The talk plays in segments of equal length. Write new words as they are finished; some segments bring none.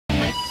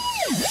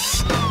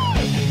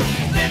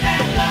Live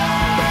and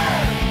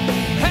learn.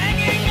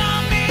 Hanging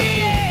on the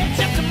edge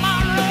of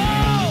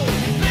tomorrow.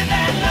 Live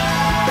and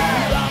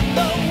learn. From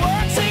the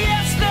works of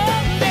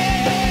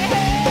yesterday.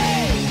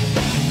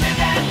 Live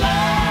and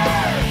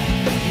learn.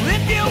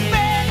 If you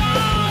beg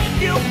or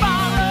if you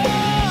borrow.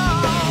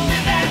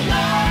 Live and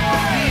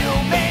learn. You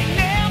may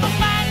never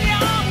find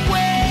your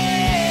way.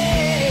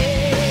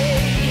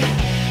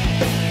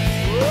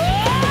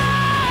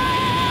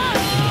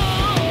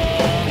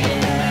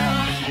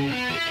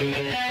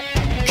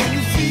 Can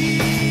you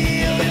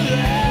feel it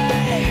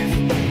life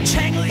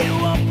tangle you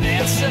up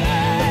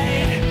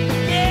inside?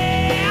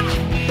 Yeah,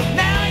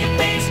 now you're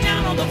face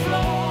down on the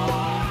floor.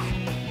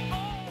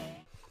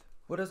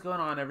 What is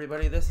going on,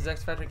 everybody? This is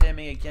X Factor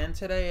Gaming again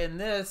today, and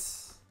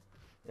this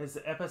is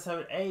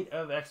episode 8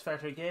 of X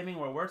Factor Gaming,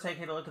 where we're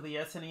taking a look at the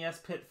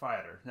SNES Pit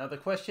Fighter. Now, the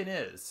question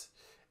is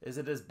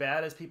it as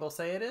bad as people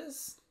say it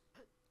is?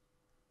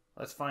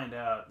 Let's find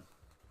out.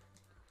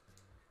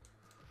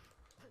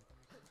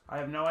 I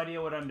have no idea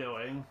what I'm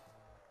doing.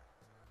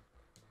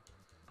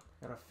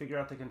 Gotta figure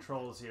out the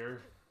controls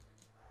here.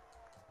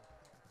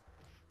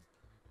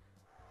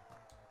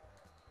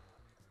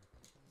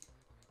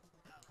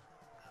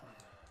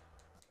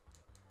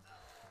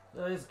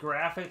 These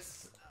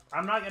graphics,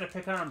 I'm not going to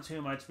pick on them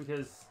too much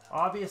because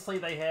obviously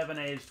they haven't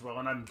aged well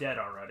and I'm dead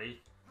already.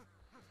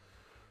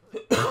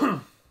 The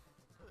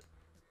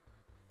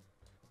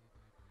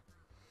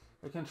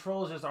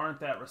controls just aren't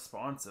that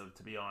responsive,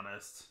 to be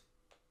honest.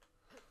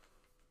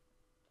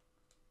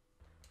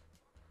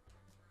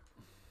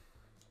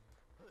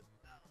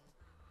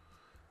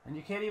 And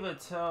you can't even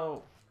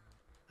tell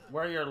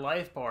where your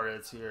life bar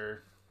is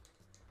here.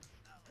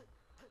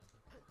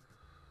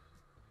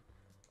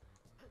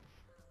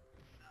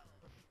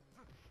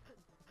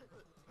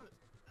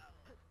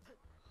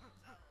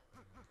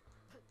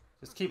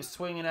 Just keep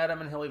swinging at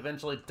him and he'll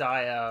eventually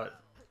die out.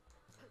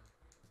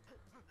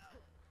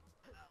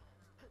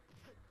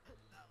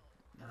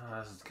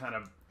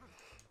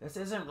 This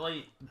isn't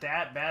really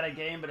that bad a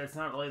game, but it's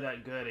not really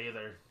that good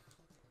either.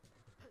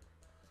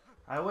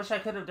 I wish I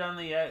could have done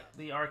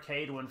the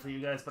arcade one for you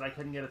guys, but I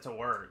couldn't get it to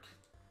work.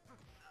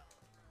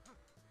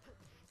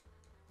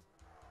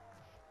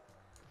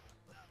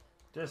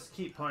 Just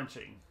keep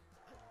punching.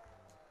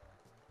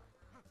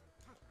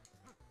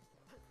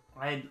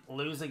 I'd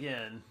lose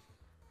again.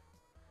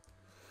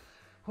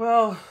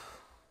 Well,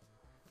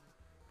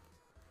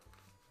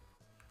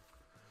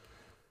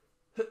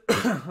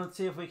 let's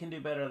see if we can do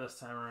better this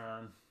time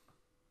around.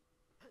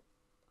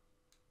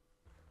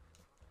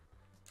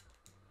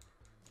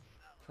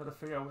 Try to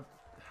figure out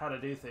how to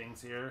do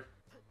things here.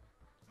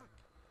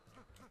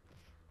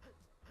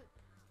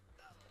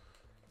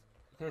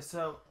 Okay,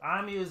 so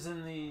I'm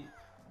using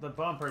the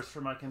bumpers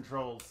for my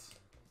controls.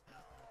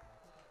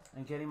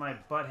 And getting my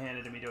butt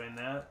handed to me doing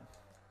that,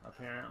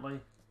 apparently.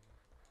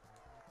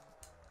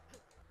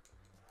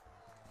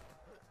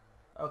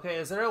 Okay,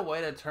 is there a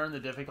way to turn the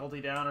difficulty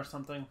down or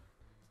something?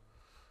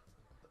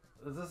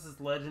 This is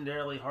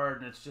legendarily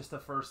hard and it's just the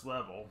first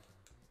level.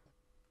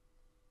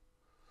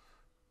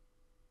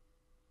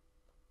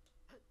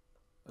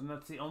 And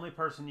that's the only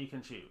person you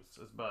can choose,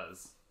 is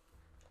Buzz.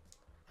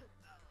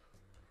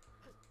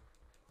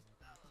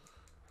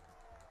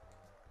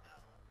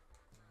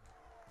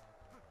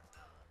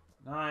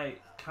 Now I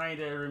kind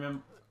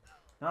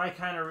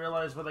of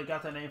realize where they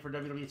got that name for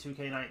WWE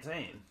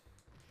 2K19.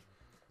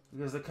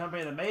 Because the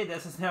company that made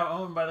this is now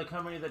owned by the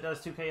company that does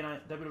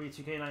WWE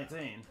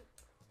 2K19.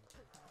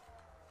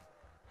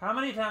 How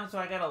many times do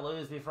I gotta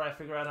lose before I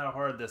figure out how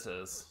hard this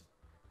is?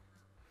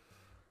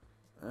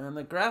 And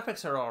the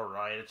graphics are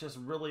alright, it's just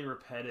really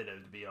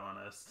repetitive, to be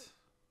honest.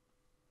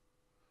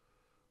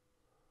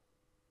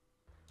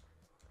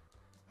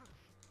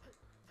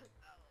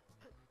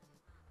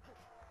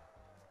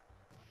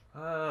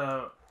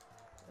 And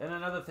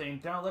another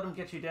thing, don't let them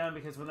get you down,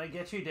 because when they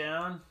get you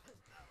down,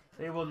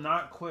 they will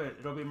not quit.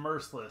 It'll be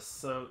merciless,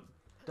 so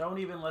don't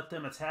even let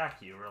them attack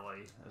you,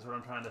 really, is what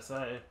I'm trying to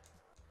say.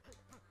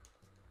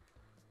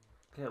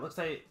 Okay, it looks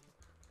like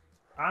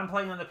I'm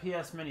playing on the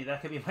PS Mini.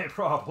 That could be my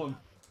problem.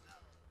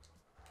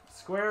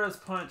 Square is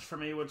punch for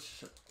me,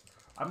 which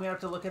I'm going to have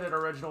to look at an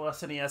original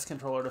SNES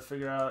controller to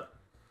figure out,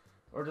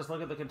 or just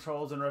look at the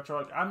controls in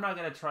retro. I'm not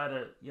going to try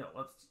to, you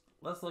know,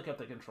 let's look at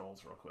the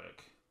controls real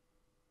quick.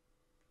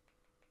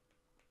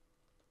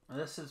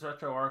 This is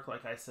RetroArch,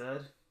 like I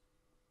said.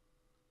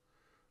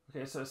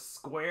 Okay, so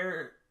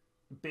square,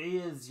 B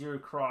is your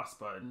cross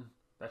button.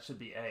 That should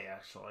be A,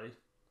 actually.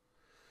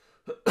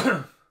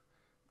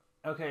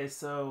 Okay,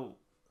 so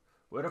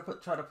we're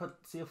gonna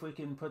see if we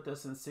can put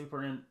this in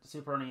Super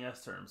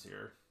NES terms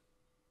here.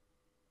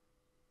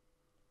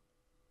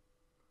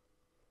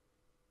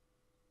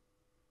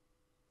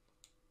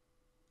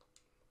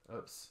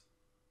 Oops.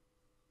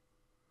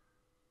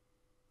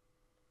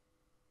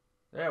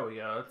 There we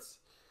go. It's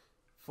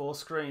full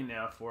screen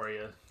now for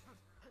you.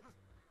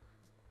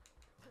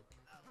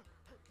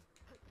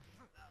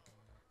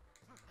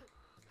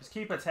 Just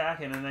keep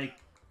attacking and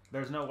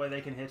there's no way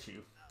they can hit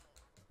you.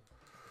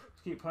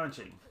 Just keep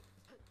punching.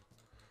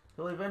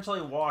 He'll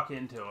eventually walk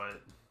into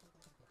it.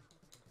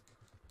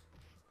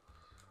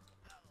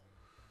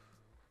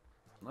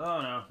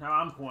 Oh no, now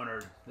I'm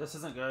cornered. This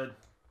isn't good.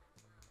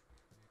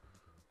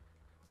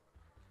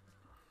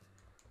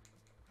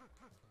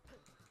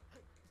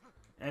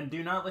 And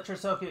do not let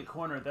yourself get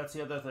cornered, that's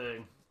the other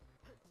thing.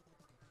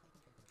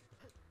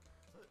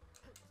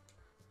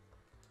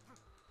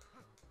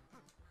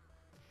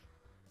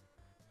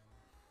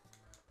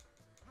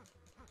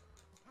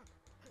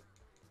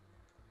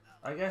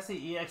 I guess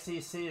the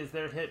EXEC is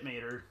their hit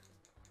meter.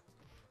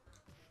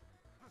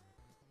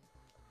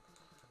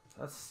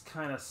 That's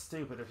kind of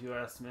stupid if you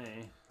ask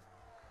me.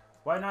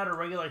 Why not a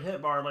regular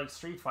hit bar like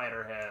Street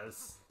Fighter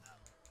has?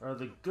 Or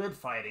the good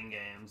fighting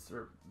games,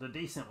 or the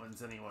decent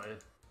ones anyway.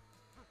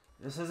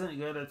 This isn't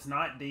good, it's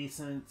not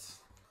decent.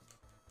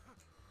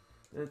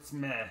 It's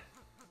meh.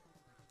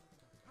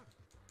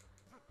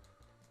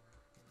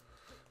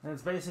 And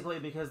it's basically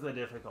because of the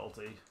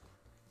difficulty.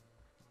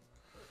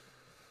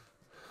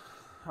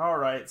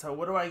 Alright, so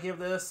what do I give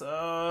this?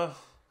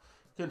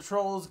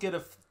 Controls get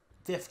a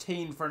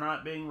 15 for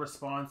not being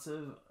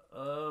responsive.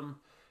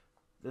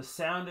 The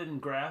sound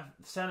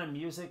and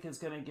music is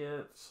gonna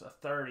get a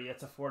 30.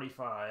 It's a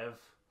 45.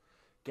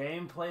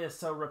 Gameplay is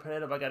so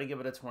repetitive, I gotta give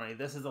it a 20.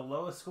 This is the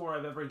lowest score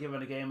I've ever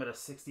given a game at a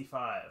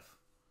 65.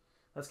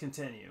 Let's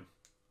continue.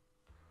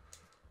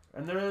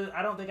 And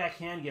I don't think I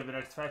can give an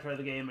X Factor of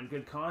the game in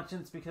good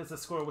conscience because the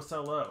score was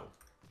so low.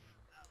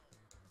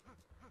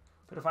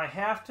 But if I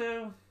have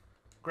to,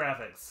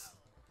 graphics.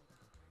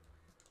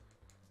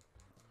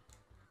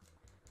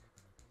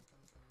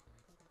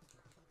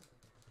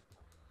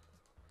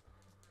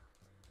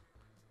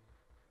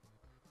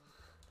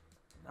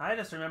 I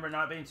just remember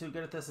not being too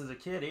good at this as a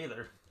kid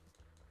either.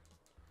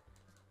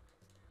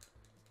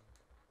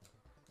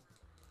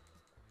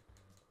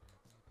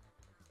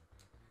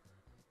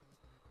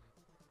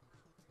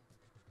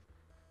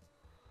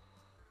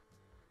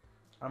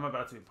 I'm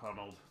about to be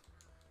pummeled.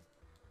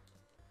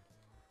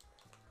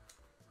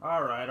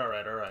 Alright.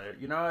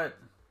 You know what?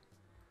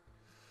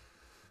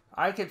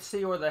 I could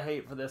see where the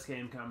hate for this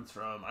game comes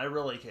from. I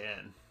really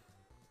can.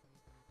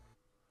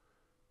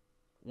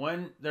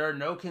 There are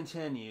no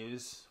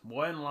continues,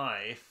 one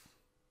life,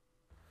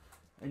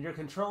 and you're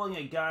controlling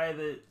a guy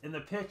that in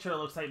the picture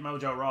looks like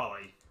Mojo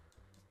Rawley.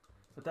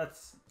 But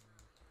that's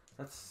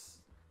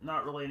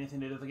not really anything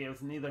to do with the game.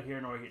 It's neither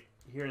here nor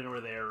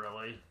there,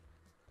 really.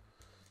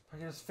 I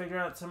can just figure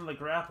out some of the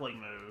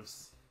grappling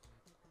moves.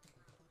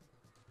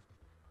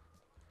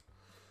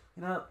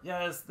 You know,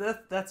 guys,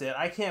 that's it.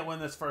 I can't win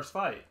this first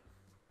fight.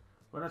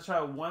 We're going to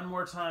try one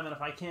more time, and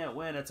if I can't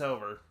win, it's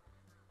over.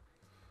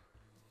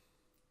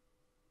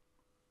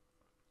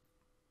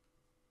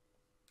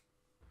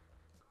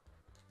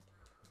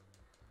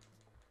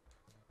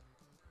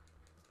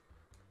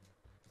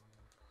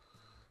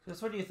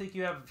 Just when you think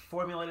you have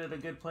formulated a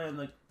good plan,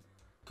 the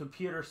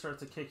computer starts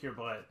to kick your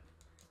butt.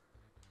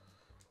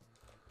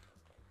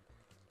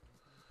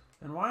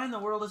 And why in the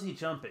world is he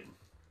jumping?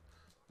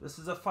 This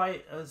is a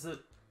fight.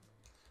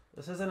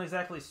 This isn't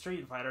exactly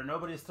Street Fighter.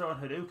 Nobody's throwing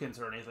Hadoukens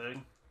or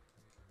anything.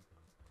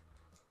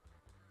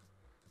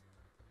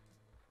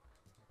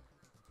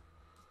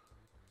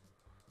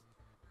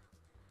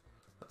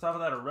 On top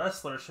of that, a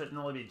wrestler shouldn't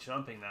really be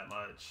jumping that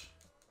much.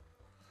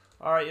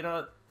 Alright, you know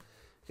what?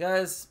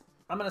 Guys,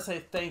 I'm going to say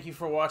thank you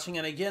for watching.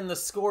 And again, the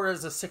score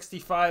is a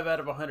 65 out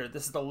of 100.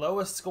 This is the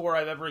lowest score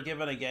I've ever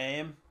given a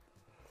game.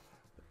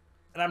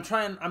 And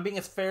I'm being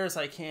as fair as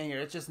I can here.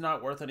 It's just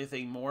not worth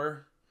anything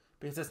more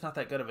because it's not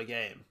that good of a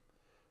game.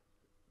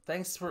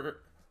 Thanks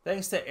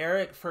to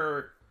Eric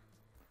for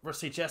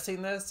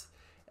suggesting this.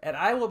 And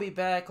I will be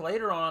back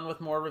later on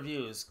with more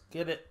reviews.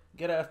 Good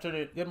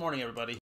morning, everybody.